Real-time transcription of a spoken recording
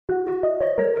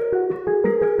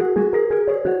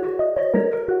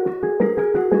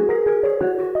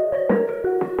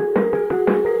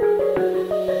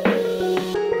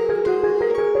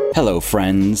Hello,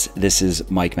 friends. This is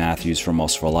Mike Matthews from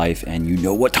Muscle for Life, and you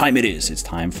know what time it is. It's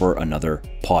time for another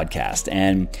podcast.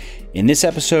 And in this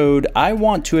episode, I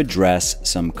want to address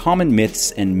some common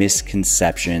myths and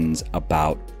misconceptions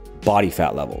about body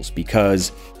fat levels,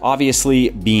 because obviously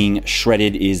being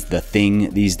shredded is the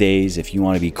thing these days. If you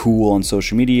want to be cool on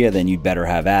social media, then you'd better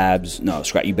have abs. No,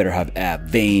 Scott, you better have ab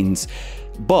veins.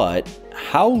 But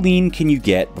how lean can you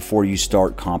get before you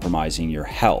start compromising your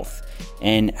health?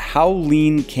 And how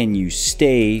lean can you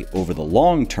stay over the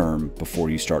long term before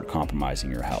you start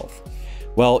compromising your health?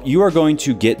 Well, you are going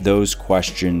to get those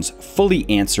questions fully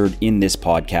answered in this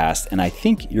podcast, and I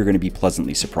think you're going to be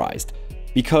pleasantly surprised,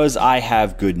 because I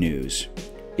have good news.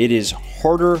 It is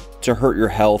harder to hurt your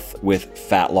health with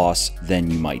fat loss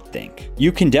than you might think.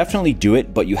 You can definitely do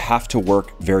it, but you have to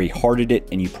work very hard at it,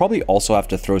 and you probably also have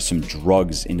to throw some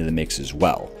drugs into the mix as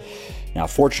well. Now,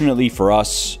 fortunately for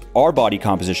us, our body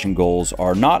composition goals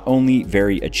are not only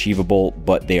very achievable,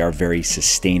 but they are very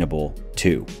sustainable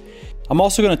too. I'm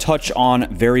also going to touch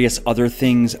on various other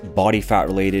things body fat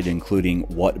related, including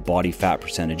what body fat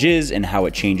percentage is and how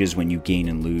it changes when you gain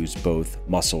and lose both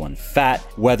muscle and fat,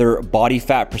 whether body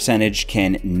fat percentage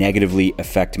can negatively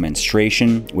affect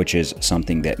menstruation, which is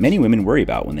something that many women worry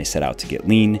about when they set out to get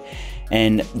lean,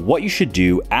 and what you should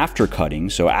do after cutting,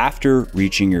 so after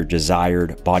reaching your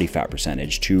desired body fat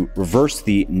percentage, to reverse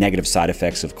the negative side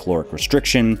effects of caloric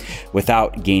restriction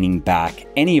without gaining back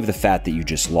any of the fat that you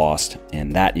just lost.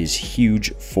 And that is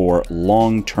huge for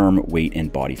long-term weight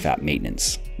and body fat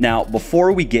maintenance. Now,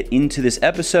 before we get into this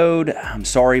episode, I'm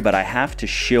sorry, but I have to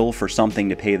shill for something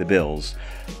to pay the bills.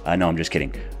 No, I'm just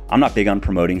kidding. I'm not big on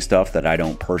promoting stuff that I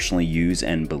don't personally use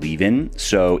and believe in.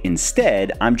 So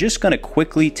instead, I'm just going to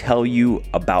quickly tell you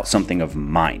about something of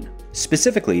mine.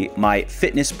 Specifically, my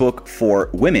fitness book for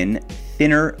women,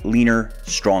 Thinner, Leaner,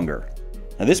 Stronger.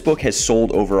 Now, this book has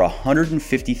sold over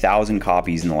 150,000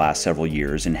 copies in the last several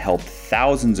years and helped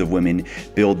thousands of women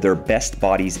build their best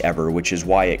bodies ever, which is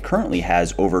why it currently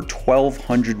has over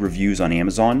 1,200 reviews on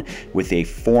Amazon with a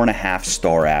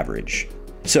 4.5-star average.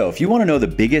 So if you want to know the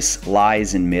biggest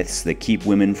lies and myths that keep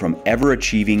women from ever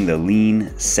achieving the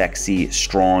lean, sexy,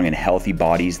 strong, and healthy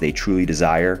bodies they truly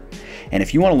desire, and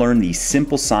if you want to learn the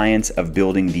simple science of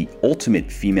building the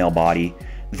ultimate female body,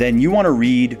 then you want to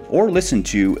read or listen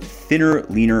to Thinner,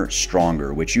 Leaner,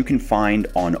 Stronger, which you can find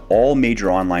on all major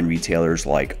online retailers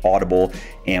like Audible,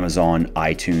 Amazon,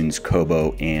 iTunes,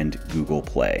 Kobo, and Google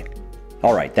Play.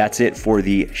 All right, that's it for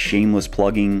the shameless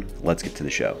plugging. Let's get to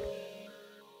the show.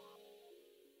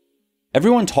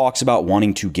 Everyone talks about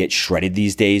wanting to get shredded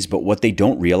these days, but what they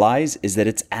don't realize is that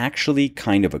it's actually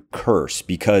kind of a curse,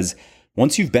 because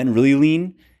once you've been really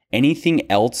lean, anything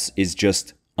else is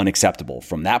just unacceptable.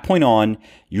 From that point on,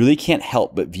 you really can't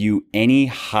help but view any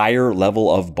higher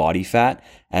level of body fat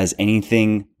as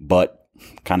anything but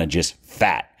kind of just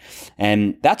fat.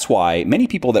 And that's why many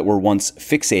people that were once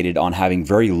fixated on having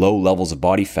very low levels of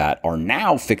body fat are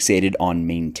now fixated on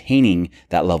maintaining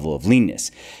that level of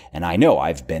leanness. And I know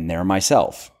I've been there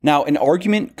myself. Now, an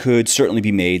argument could certainly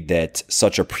be made that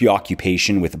such a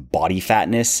preoccupation with body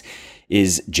fatness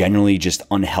is generally just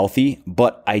unhealthy,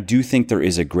 but I do think there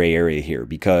is a gray area here,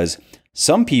 because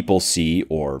some people see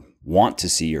or want to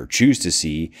see or choose to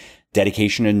see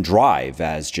dedication and drive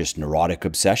as just neurotic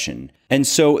obsession. And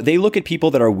so they look at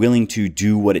people that are willing to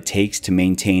do what it takes to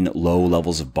maintain low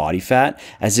levels of body fat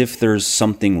as if there's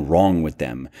something wrong with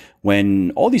them,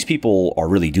 when all these people are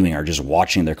really doing are just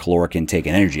watching their caloric intake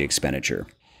and energy expenditure.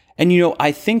 And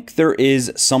I think there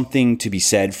is something to be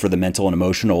said for the mental and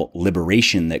emotional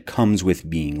liberation that comes with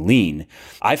being lean.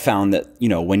 I found that,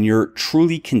 when you're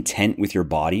truly content with your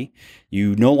body,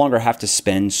 you no longer have to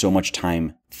spend so much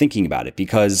time thinking about it,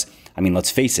 because, let's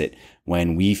face it,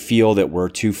 when we feel that we're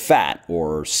too fat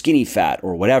or skinny fat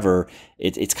or whatever,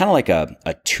 it's kind of like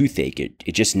a toothache.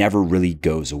 It just never really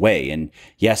goes away. And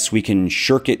yes, we can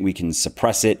shirk it, we can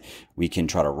suppress it, we can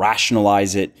try to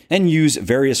rationalize it and use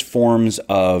various forms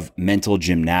of mental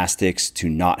gymnastics to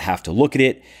not have to look at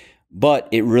it, but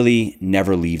it really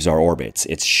never leaves our orbits.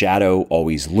 Its shadow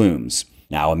always looms.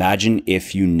 Now imagine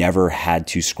if you never had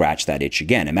to scratch that itch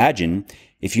again. Imagine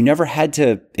if you never had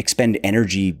to expend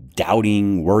energy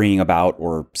doubting, worrying about,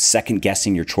 or second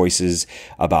guessing your choices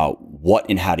about what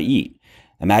and how to eat.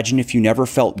 Imagine if you never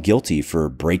felt guilty for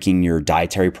breaking your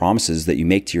dietary promises that you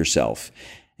make to yourself.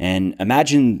 And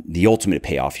imagine the ultimate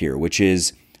payoff here, which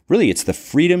is really, it's the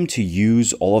freedom to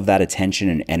use all of that attention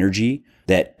and energy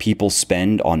that people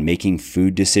spend on making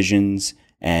food decisions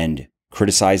and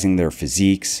criticizing their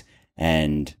physiques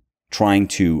and trying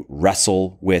to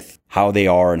wrestle with how they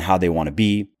are and how they want to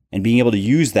be, and being able to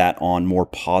use that on more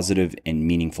positive and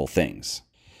meaningful things.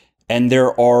 And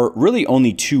there are really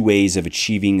only two ways of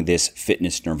achieving this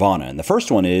fitness nirvana. And the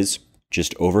first one is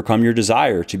just overcome your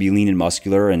desire to be lean and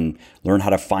muscular and learn how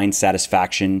to find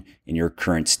satisfaction in your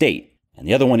current state. And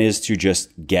the other one is to just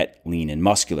get lean and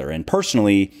muscular. And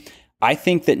personally, I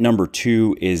think that number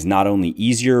two is not only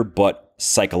easier, but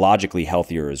psychologically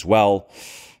healthier as well.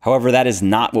 However, that is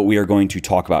not what we are going to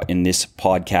talk about in this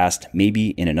podcast. Maybe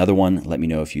in another one, let me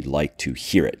know if you'd like to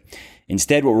hear it.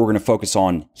 Instead, what we're going to focus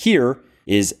on here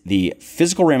is the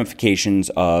physical ramifications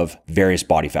of various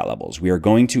body fat levels. We are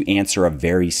going to answer a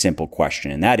very simple question,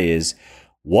 and that is,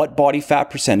 what body fat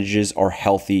percentages are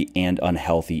healthy and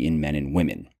unhealthy in men and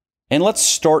women? And let's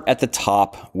start at the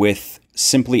top with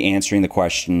simply answering the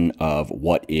question of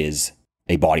what is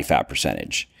a body fat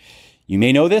percentage. You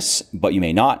may know this, but you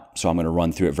may not, so I'm going to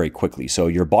run through it very quickly. So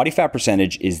your body fat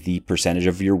percentage is the percentage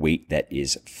of your weight that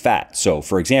is fat. So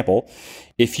for example,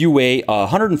 if you weigh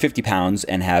 150 pounds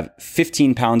and have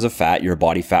 15 pounds of fat, your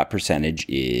body fat percentage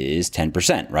is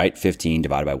 10%, right? 15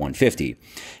 divided by 150.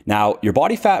 Now, your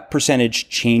body fat percentage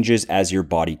changes as your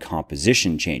body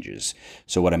composition changes.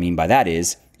 So what I mean by that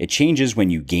is it changes when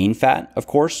you gain fat, of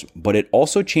course, but it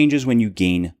also changes when you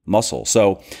gain muscle.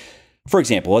 So for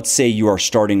example, let's say you are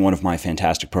starting one of my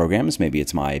fantastic programs. Maybe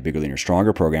it's my Bigger, Leaner,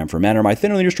 Stronger program for men or my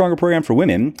Thinner, Leaner, Stronger program for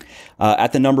women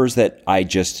at the numbers that I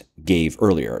just gave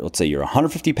earlier. Let's say you're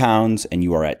 150 pounds and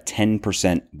you are at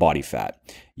 10% body fat.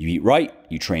 You eat right,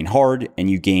 you train hard, and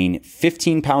you gain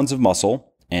 15 pounds of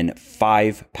muscle and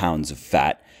 5 pounds of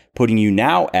fat, putting you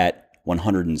now at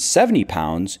 170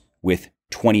 pounds with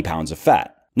 20 pounds of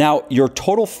fat. Now, your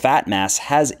total fat mass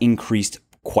has increased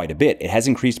quite a bit. It has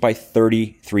increased by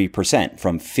 33%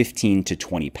 from 15 to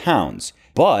 20 pounds,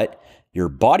 but your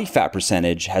body fat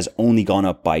percentage has only gone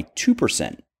up by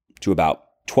 2% to about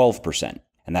 12%.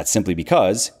 And that's simply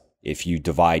because if you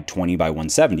divide 20 by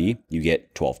 170, you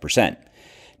get 12%.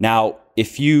 Now,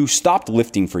 if you stopped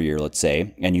lifting for a year, let's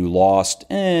say, and you lost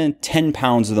 10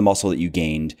 pounds of the muscle that you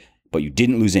gained, but you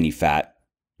didn't lose any fat,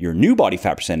 your new body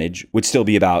fat percentage would still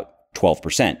be about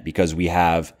 12% because we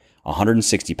have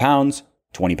 160 pounds,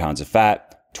 20 pounds of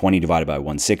fat, 20 divided by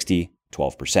 160,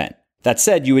 12%. That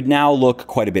said, you would now look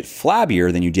quite a bit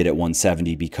flabbier than you did at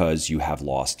 170 because you have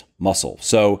lost muscle.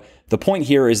 So the point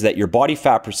here is that your body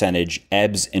fat percentage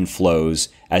ebbs and flows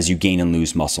as you gain and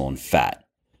lose muscle and fat.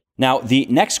 Now, the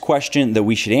next question that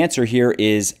we should answer here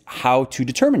is how to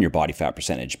determine your body fat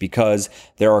percentage, because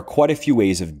there are quite a few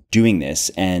ways of doing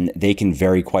this and they can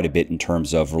vary quite a bit in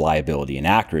terms of reliability and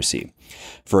accuracy.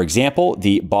 For example,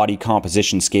 the body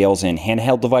composition scales and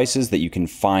handheld devices that you can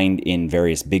find in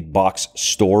various big box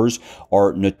stores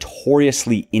are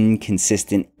notoriously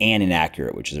inconsistent and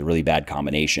inaccurate, which is a really bad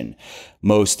combination.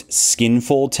 Most skin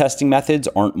fold testing methods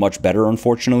aren't much better,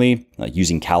 unfortunately, like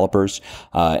using calipers.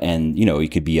 And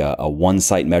it could be a one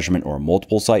site measurement or a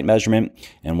multiple site measurement.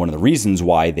 And one of the reasons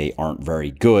why they aren't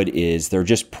very good is they're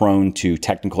just prone to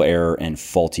technical error and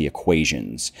faulty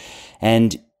equations.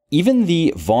 And even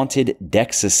the vaunted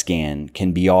DEXA scan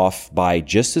can be off by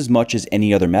just as much as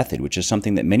any other method, which is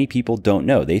something that many people don't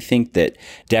know. They think that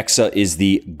DEXA is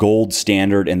the gold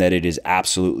standard and that it is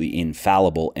absolutely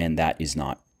infallible, and that is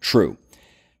not true.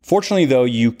 Fortunately, though,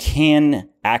 you can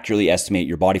accurately estimate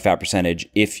your body fat percentage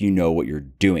if you know what you're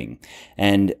doing.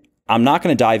 And I'm not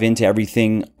going to dive into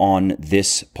everything on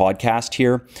this podcast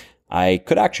here. I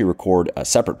could actually record a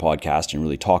separate podcast and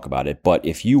really talk about it. But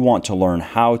if you want to learn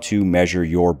how to measure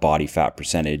your body fat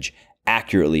percentage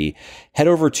accurately, head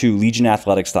over to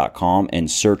legionathletics.com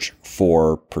and search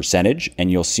for percentage.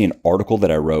 And you'll see an article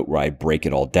that I wrote where I break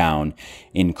it all down,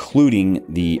 including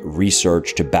the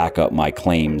research to back up my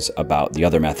claims about the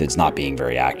other methods not being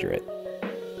very accurate.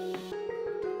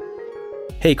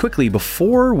 Hey, quickly,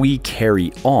 before we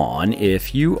carry on,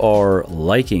 if you are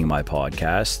liking my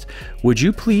podcast, would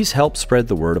you please help spread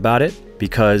the word about it?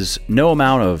 Because no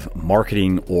amount of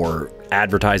marketing or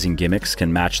advertising gimmicks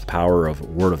can match the power of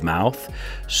word of mouth.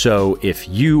 So if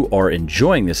you are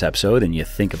enjoying this episode and you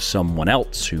think of someone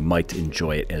else who might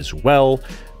enjoy it as well,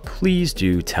 please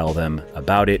do tell them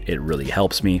about it. It really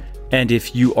helps me. And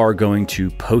if you are going to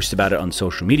post about it on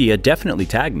social media, definitely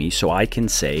tag me so I can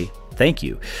say thank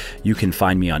you. You can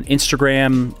find me on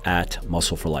Instagram at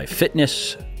Muscle for Life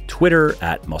Fitness, Twitter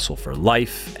at Muscle for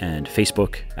Life, and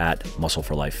Facebook at Muscle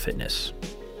for Life Fitness.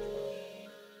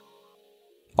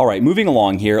 All right, moving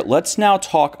along here, let's now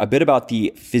talk a bit about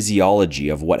the physiology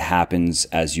of what happens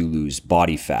as you lose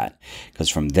body fat, because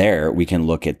from there we can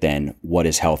look at then what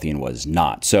is healthy and what is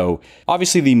not. So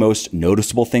obviously the most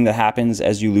noticeable thing that happens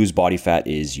as you lose body fat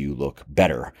is you look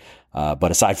better. But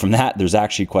aside from that, there's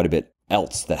actually quite a bit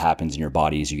else that happens in your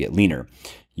body as you get leaner.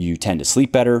 You tend to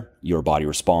sleep better, your body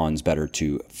responds better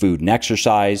to food and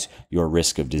exercise, your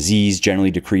risk of disease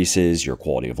generally decreases, your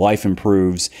quality of life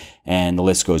improves, and the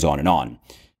list goes on and on.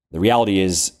 The reality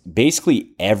is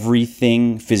basically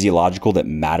everything physiological that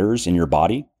matters in your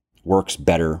body works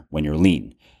better when you're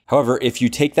lean. However, if you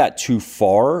take that too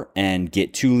far and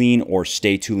get too lean or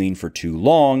stay too lean for too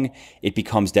long, it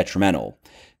becomes detrimental.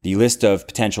 The list of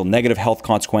potential negative health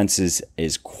consequences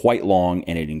is quite long,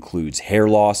 and it includes hair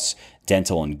loss,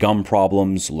 dental and gum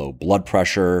problems, low blood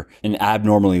pressure, an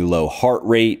abnormally low heart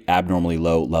rate, abnormally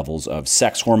low levels of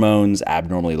sex hormones,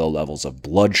 abnormally low levels of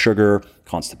blood sugar,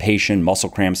 constipation, muscle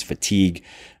cramps, fatigue,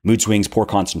 mood swings, poor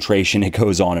concentration. It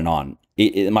goes on and on.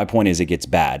 My point is it gets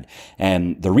bad.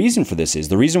 And the reason for this is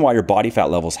the reason why your body fat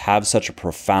levels have such a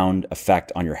profound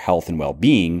effect on your health and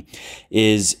well-being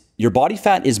is your body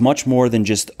fat is much more than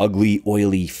just ugly,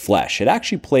 oily flesh. It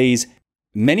actually plays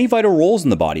many vital roles in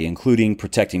the body, including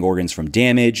protecting organs from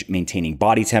damage, maintaining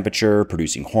body temperature,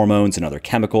 producing hormones and other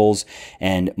chemicals,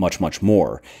 and much, much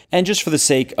more. And just for the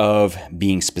sake of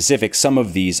being specific, some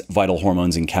of these vital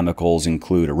hormones and chemicals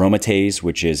include aromatase,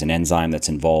 which is an enzyme that's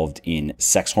involved in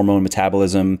sex hormone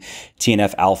metabolism,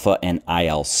 TNF-alpha and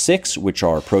IL-6, which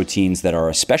are proteins that are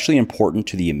especially important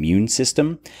to the immune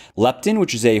system, leptin,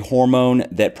 which is a hormone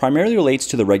that primarily relates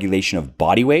to the regulation of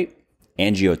body weight,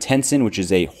 angiotensin, which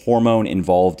is a hormone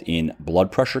involved in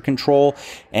blood pressure control,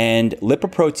 and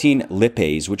lipoprotein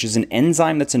lipase, which is an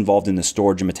enzyme that's involved in the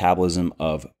storage and metabolism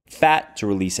of fat to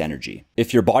release energy.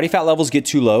 If your body fat levels get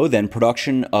too low, then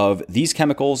production of these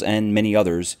chemicals and many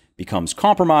others becomes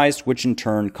compromised, which in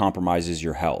turn compromises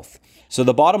your health. So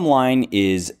the bottom line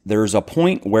is there's a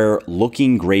point where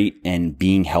looking great and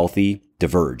being healthy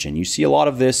diverge. And you see a lot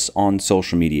of this on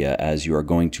social media, as you are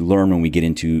going to learn when we get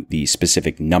into the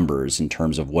specific numbers in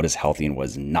terms of what is healthy and what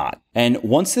is not. And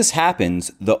once this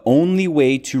happens, the only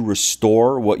way to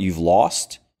restore what you've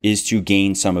lost is to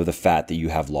gain some of the fat that you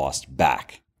have lost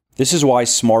back. This is why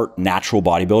smart natural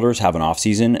bodybuilders have an off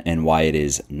season and why it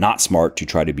is not smart to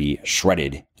try to be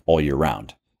shredded all year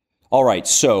round. All right,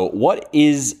 so what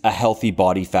is a healthy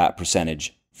body fat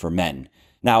percentage for men?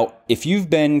 Now, if you've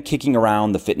been kicking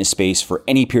around the fitness space for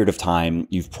any period of time,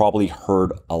 you've probably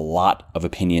heard a lot of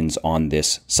opinions on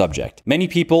this subject. Many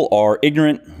people are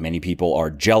ignorant, many people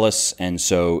are jealous, and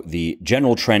so the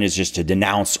general trend is just to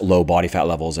denounce low body fat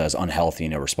levels as unhealthy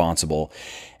and irresponsible.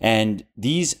 And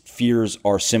these fears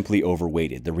are simply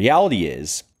overweighted. The reality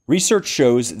is, research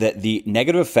shows that the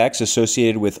negative effects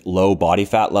associated with low body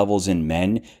fat levels in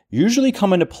men usually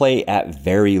come into play at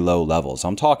very low levels.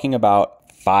 I'm talking about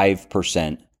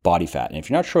 5% body fat. And if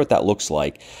you're not sure what that looks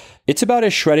like, it's about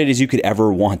as shredded as you could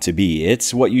ever want to be.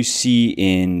 It's what you see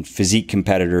in physique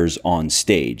competitors on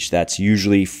stage. That's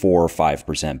usually 4 or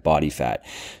 5% body fat.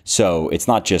 So it's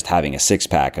not just having a six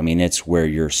pack. I mean, it's where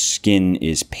your skin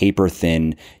is paper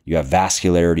thin. You have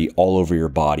vascularity all over your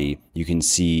body. You can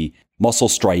see muscle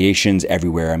striations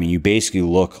everywhere. I mean, you basically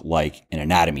look like an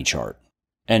anatomy chart.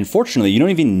 And fortunately, you don't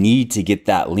even need to get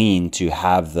that lean to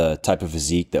have the type of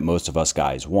physique that most of us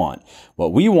guys want.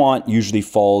 What we want usually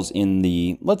falls in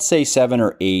the, let's say, 7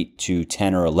 or 8 to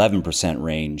 10 or 11%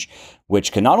 range,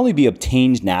 which can not only be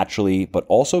obtained naturally, but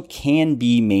also can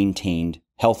be maintained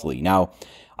healthily. Now,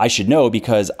 I should know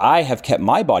because I have kept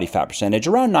my body fat percentage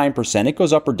around 9%. It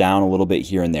goes up or down a little bit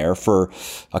here and there for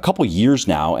a couple years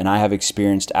now, and I have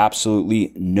experienced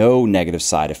absolutely no negative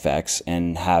side effects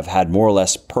and have had more or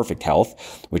less perfect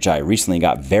health, which I recently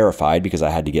got verified because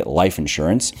I had to get life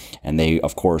insurance. And they,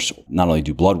 of course, not only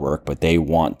do blood work, but they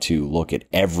want to look at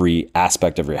every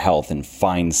aspect of your health and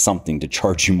find something to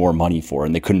charge you more money for,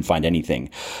 and they couldn't find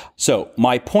anything. So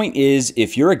my point is,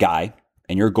 if you're a guy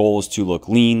and your goal is to look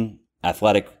lean,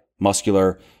 athletic,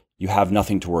 muscular, you have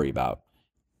nothing to worry about.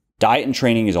 Diet and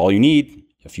training is all you need.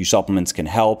 A few supplements can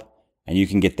help, and you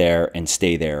can get there and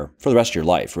stay there for the rest of your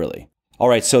life, really. All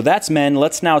right, so that's men.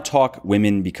 Let's now talk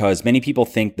women, because many people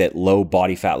think that low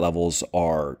body fat levels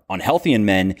are unhealthy in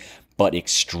men, but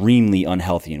extremely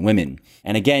unhealthy in women.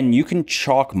 And again, you can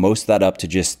chalk most of that up to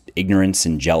just ignorance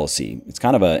and jealousy. It's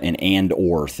kind of an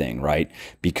and/or thing, right?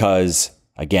 Because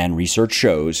again, research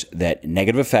shows that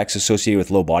negative effects associated with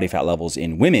low body fat levels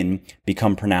in women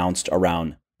become pronounced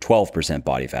around 12%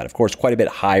 body fat. Of course, quite a bit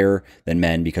higher than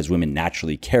men because women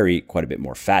naturally carry quite a bit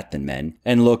more fat than men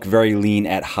and look very lean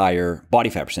at higher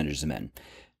body fat percentages than men.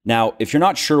 Now, if you're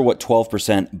not sure what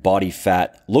 12% body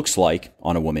fat looks like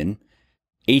on a woman,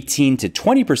 18 to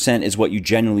 20% is what you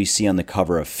generally see on the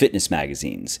cover of fitness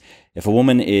magazines. If a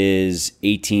woman is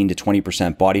 18 to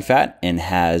 20% body fat and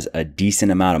has a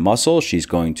decent amount of muscle, she's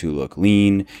going to look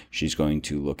lean, she's going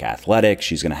to look athletic,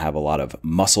 she's going to have a lot of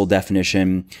muscle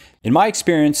definition. In my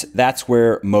experience, that's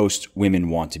where most women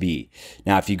want to be.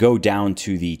 Now, if you go down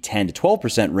to the 10 to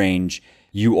 12% range,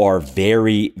 you are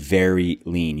very, very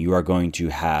lean. You are going to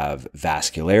have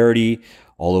vascularity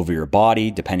all over your body.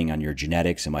 Depending on your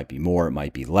genetics, it might be more, it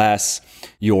might be less.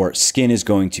 Your skin is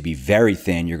going to be very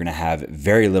thin. You're going to have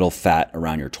very little fat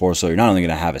around your torso. You're not only going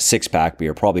to have a six pack, but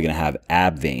you're probably going to have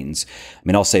ab veins. I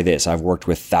mean, I'll say this, I've worked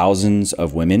with thousands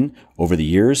of women over the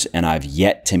years, and I've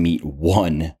yet to meet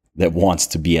one that wants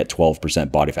to be at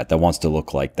 12% body fat, that wants to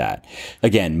look like that.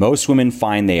 Again, most women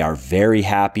find they are very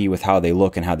happy with how they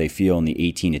look and how they feel in the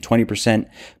 18 to 20%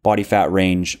 body fat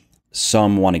range.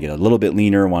 Some want to get a little bit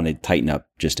leaner, want to tighten up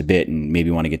just a bit, and maybe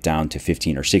want to get down to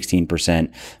 15 or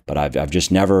 16%. But I've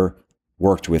just never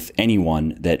worked with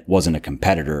anyone that wasn't a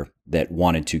competitor that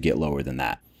wanted to get lower than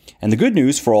that. And the good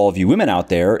news for all of you women out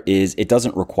there is it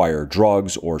doesn't require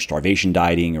drugs or starvation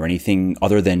dieting or anything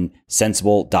other than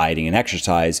sensible dieting and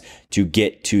exercise to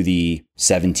get to the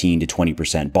 17 to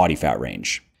 20% body fat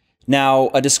range. Now,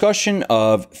 a discussion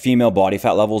of female body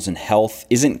fat levels and health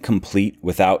isn't complete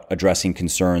without addressing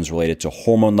concerns related to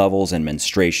hormone levels and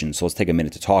menstruation. So let's take a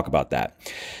minute to talk about that.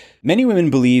 Many women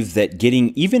believe that getting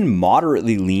even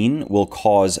moderately lean will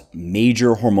cause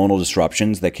major hormonal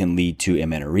disruptions that can lead to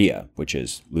amenorrhea, which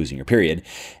is losing your period.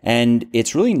 And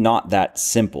it's really not that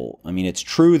simple. I mean, it's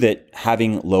true that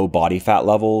having low body fat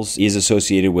levels is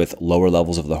associated with lower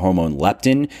levels of the hormone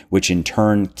leptin, which in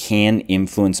turn can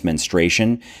influence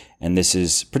menstruation. And this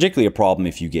is particularly a problem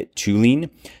if you get too lean.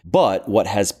 But what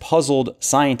has puzzled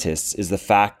scientists is the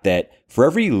fact that for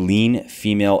every lean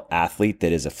female athlete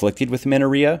that is afflicted with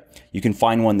amenorrhea, you can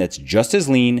find one that's just as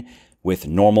lean with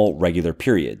normal, regular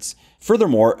periods.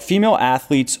 Furthermore, female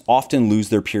athletes often lose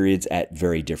their periods at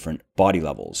very different body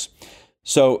levels.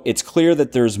 So it's clear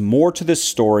that there's more to this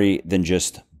story than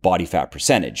just body fat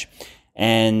percentage.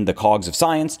 And the cogs of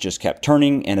science just kept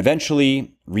turning, and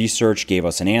eventually research gave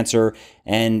us an answer.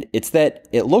 And it's that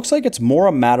it looks like it's more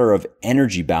a matter of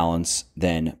energy balance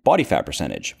than body fat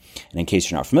percentage. And in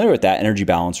case you're not familiar with that, energy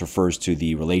balance refers to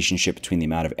the relationship between the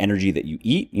amount of energy that you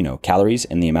eat, calories,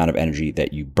 and the amount of energy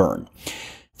that you burn.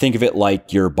 Think of it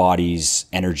like your body's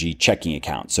energy checking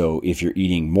account. So if you're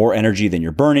eating more energy than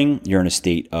you're burning, you're in a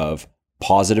state of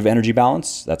positive energy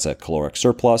balance. That's a caloric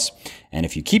surplus. And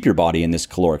if you keep your body in this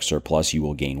caloric surplus, you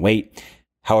will gain weight.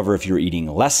 However, if you're eating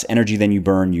less energy than you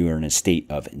burn, you are in a state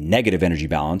of negative energy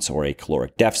balance or a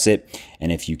caloric deficit.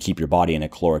 And if you keep your body in a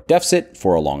caloric deficit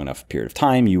for a long enough period of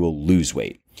time, you will lose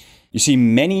weight. You see,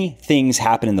 many things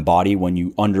happen in the body when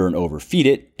you under and overfeed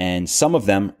it, and some of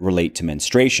them relate to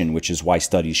menstruation, which is why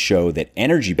studies show that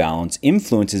energy balance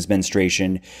influences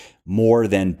menstruation more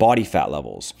than body fat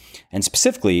levels. And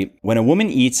specifically, when a woman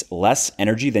eats less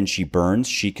energy than she burns,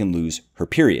 she can lose her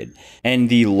period. And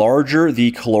the larger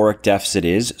the caloric deficit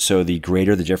is, so the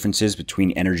greater the differences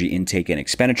between energy intake and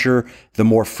expenditure, the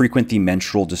more frequent the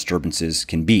menstrual disturbances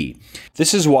can be.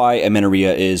 This is why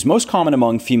amenorrhea is most common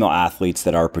among female athletes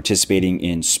that are participating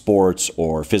in sports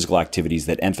or physical activities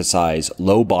that emphasize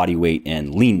low body weight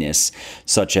and leanness,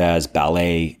 such as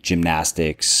ballet,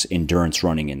 gymnastics, endurance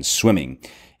running, and swimming.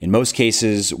 In most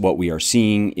cases, what we are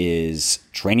seeing is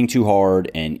training too hard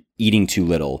and eating too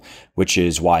little, which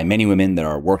is why many women that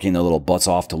are working their little butts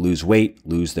off to lose weight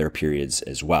lose their periods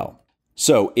as well.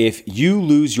 So if you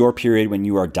lose your period when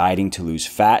you are dieting to lose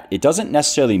fat, it doesn't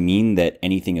necessarily mean that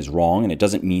anything is wrong, and it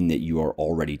doesn't mean that you are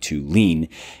already too lean.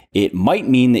 It might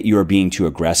mean that you are being too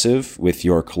aggressive with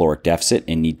your caloric deficit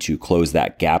and need to close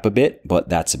that gap a bit, but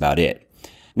that's about it.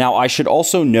 Now, I should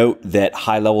also note that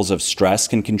high levels of stress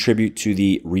can contribute to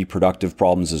the reproductive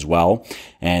problems as well.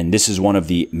 And this is one of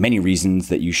the many reasons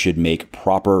that you should make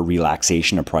proper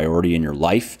relaxation a priority in your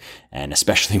life. And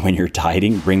especially when you're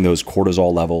dieting, bring those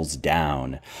cortisol levels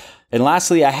down. And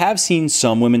lastly, I have seen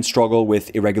some women struggle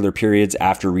with irregular periods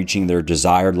after reaching their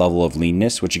desired level of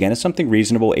leanness, which again is something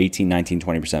reasonable, 18, 19,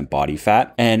 20% body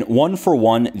fat. And one for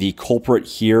one, the culprit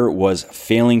here was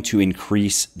failing to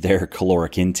increase their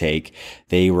caloric intake.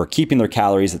 They were keeping their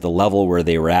calories at the level where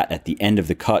they were at the end of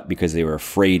the cut because they were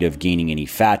afraid of gaining any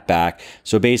fat back.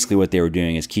 So basically what they were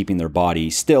doing is keeping their body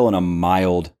still in a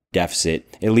mild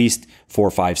deficit at least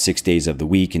 4, 5, 6 days of the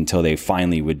week until they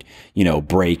finally would,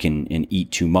 break and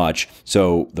eat too much.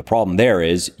 So the problem there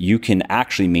is you can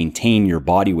actually maintain your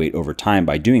body weight over time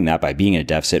by doing that, by being in a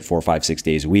deficit 4, 5, 6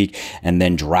 days a week, and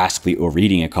then drastically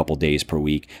overeating a couple days per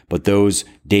week. But those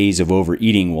days of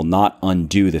overeating will not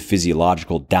undo the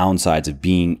physiological downsides of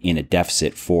being in a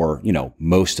deficit for,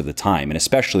 most of the time. And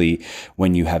especially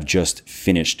when you have just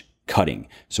finished cutting.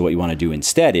 So what you want to do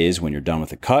instead is when you're done with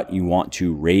the cut, you want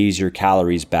to raise your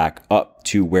calories back up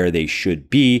to where they should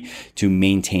be to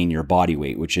maintain your body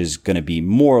weight, which is going to be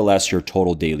more or less your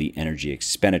total daily energy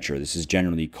expenditure. This is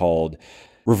generally called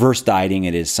reverse dieting.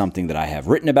 It is something that I have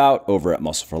written about over at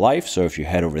Muscle for Life. So if you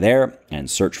head over there and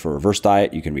search for reverse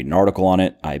diet, you can read an article on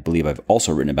it. I believe I've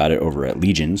also written about it over at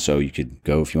Legion. So you could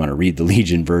go, if you want to read the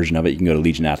Legion version of it, you can go to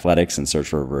Legion Athletics and search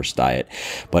for reverse diet.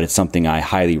 But it's something I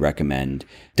highly recommend.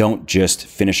 Don't just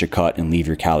finish a cut and leave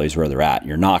your calories where they're at.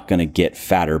 You're not going to get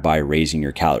fatter by raising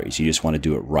your calories. You just want to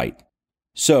do it right.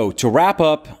 So to wrap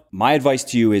up, my advice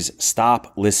to you is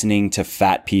stop listening to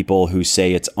fat people who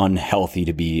say it's unhealthy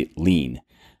to be lean.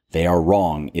 They are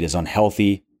wrong. It is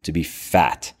unhealthy to be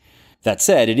fat. That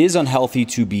said, it is unhealthy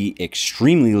to be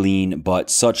extremely lean, but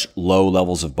such low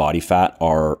levels of body fat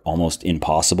are almost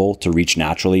impossible to reach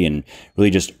naturally and really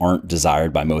just aren't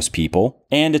desired by most people.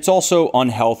 And it's also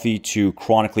unhealthy to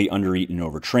chronically undereat and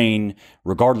overtrain,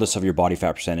 regardless of your body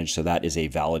fat percentage. So that is a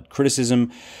valid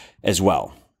criticism as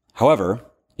well. However,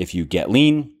 if you get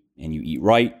lean and you eat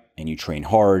right and you train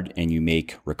hard and you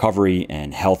make recovery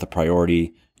and health a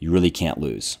priority, you really can't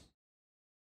lose.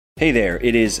 Hey there,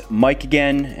 it is Mike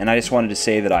again, and I just wanted to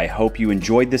say that I hope you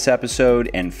enjoyed this episode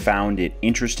and found it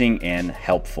interesting and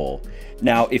helpful.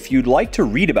 Now, if you'd like to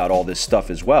read about all this stuff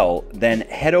as well, then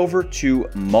head over to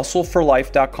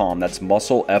muscleforlife.com, that's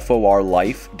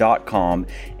muscleforlife.com,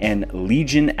 and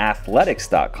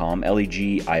legionathletics.com,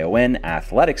 Legion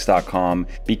athletics.com,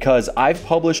 because I've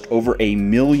published over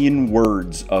 1 million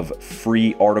words of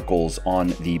free articles on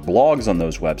the blogs on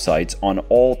those websites on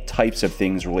all types of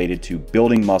things related to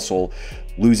building muscle,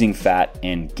 losing fat,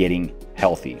 and getting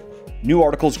healthy. New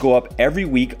articles go up every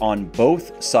week on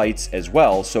both sites as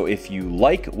well, so if you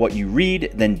like what you read,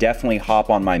 then definitely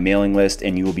hop on my mailing list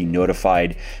and you will be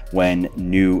notified when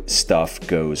new stuff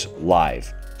goes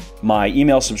live. My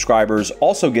email subscribers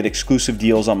also get exclusive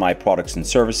deals on my products and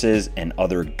services and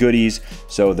other goodies,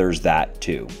 so there's that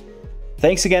too.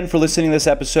 Thanks again for listening to this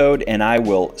episode, and I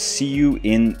will see you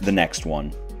in the next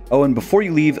one. Oh, and before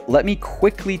you leave, let me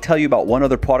quickly tell you about one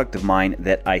other product of mine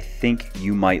that I think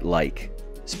you might like.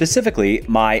 Specifically,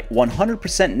 my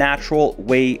 100% natural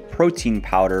whey protein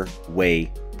powder,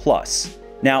 Whey Plus.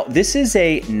 Now, this is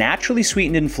a naturally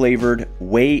sweetened and flavored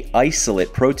whey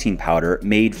isolate protein powder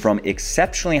made from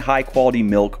exceptionally high quality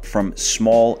milk from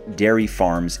small dairy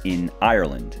farms in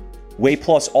Ireland. Whey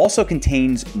Plus also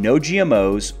contains no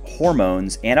GMOs,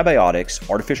 hormones, antibiotics,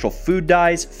 artificial food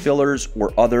dyes, fillers,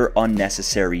 or other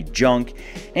unnecessary junk.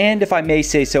 And if I may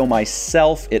say so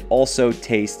myself, it also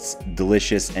tastes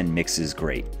delicious and mixes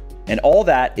great. And all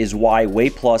that is why Whey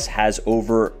Plus has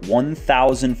over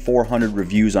 1,400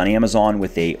 reviews on Amazon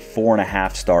with a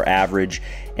 4.5-star average,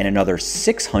 and another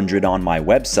 600 on my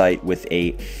website with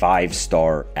a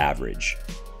 5-star average.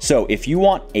 So if you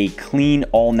want a clean,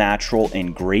 all-natural,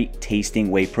 and great-tasting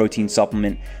whey protein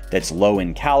supplement that's low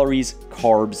in calories,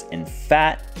 carbs, and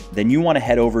fat, then you want to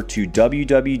head over to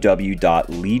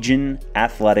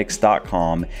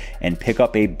www.legionathletics.com and pick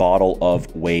up a bottle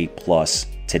of Whey Plus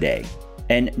today.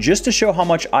 And just to show how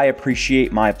much I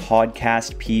appreciate my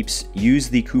podcast peeps, use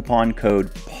the coupon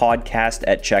code PODCAST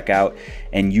at checkout,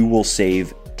 and you will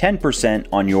save 10%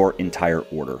 on your entire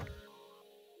order.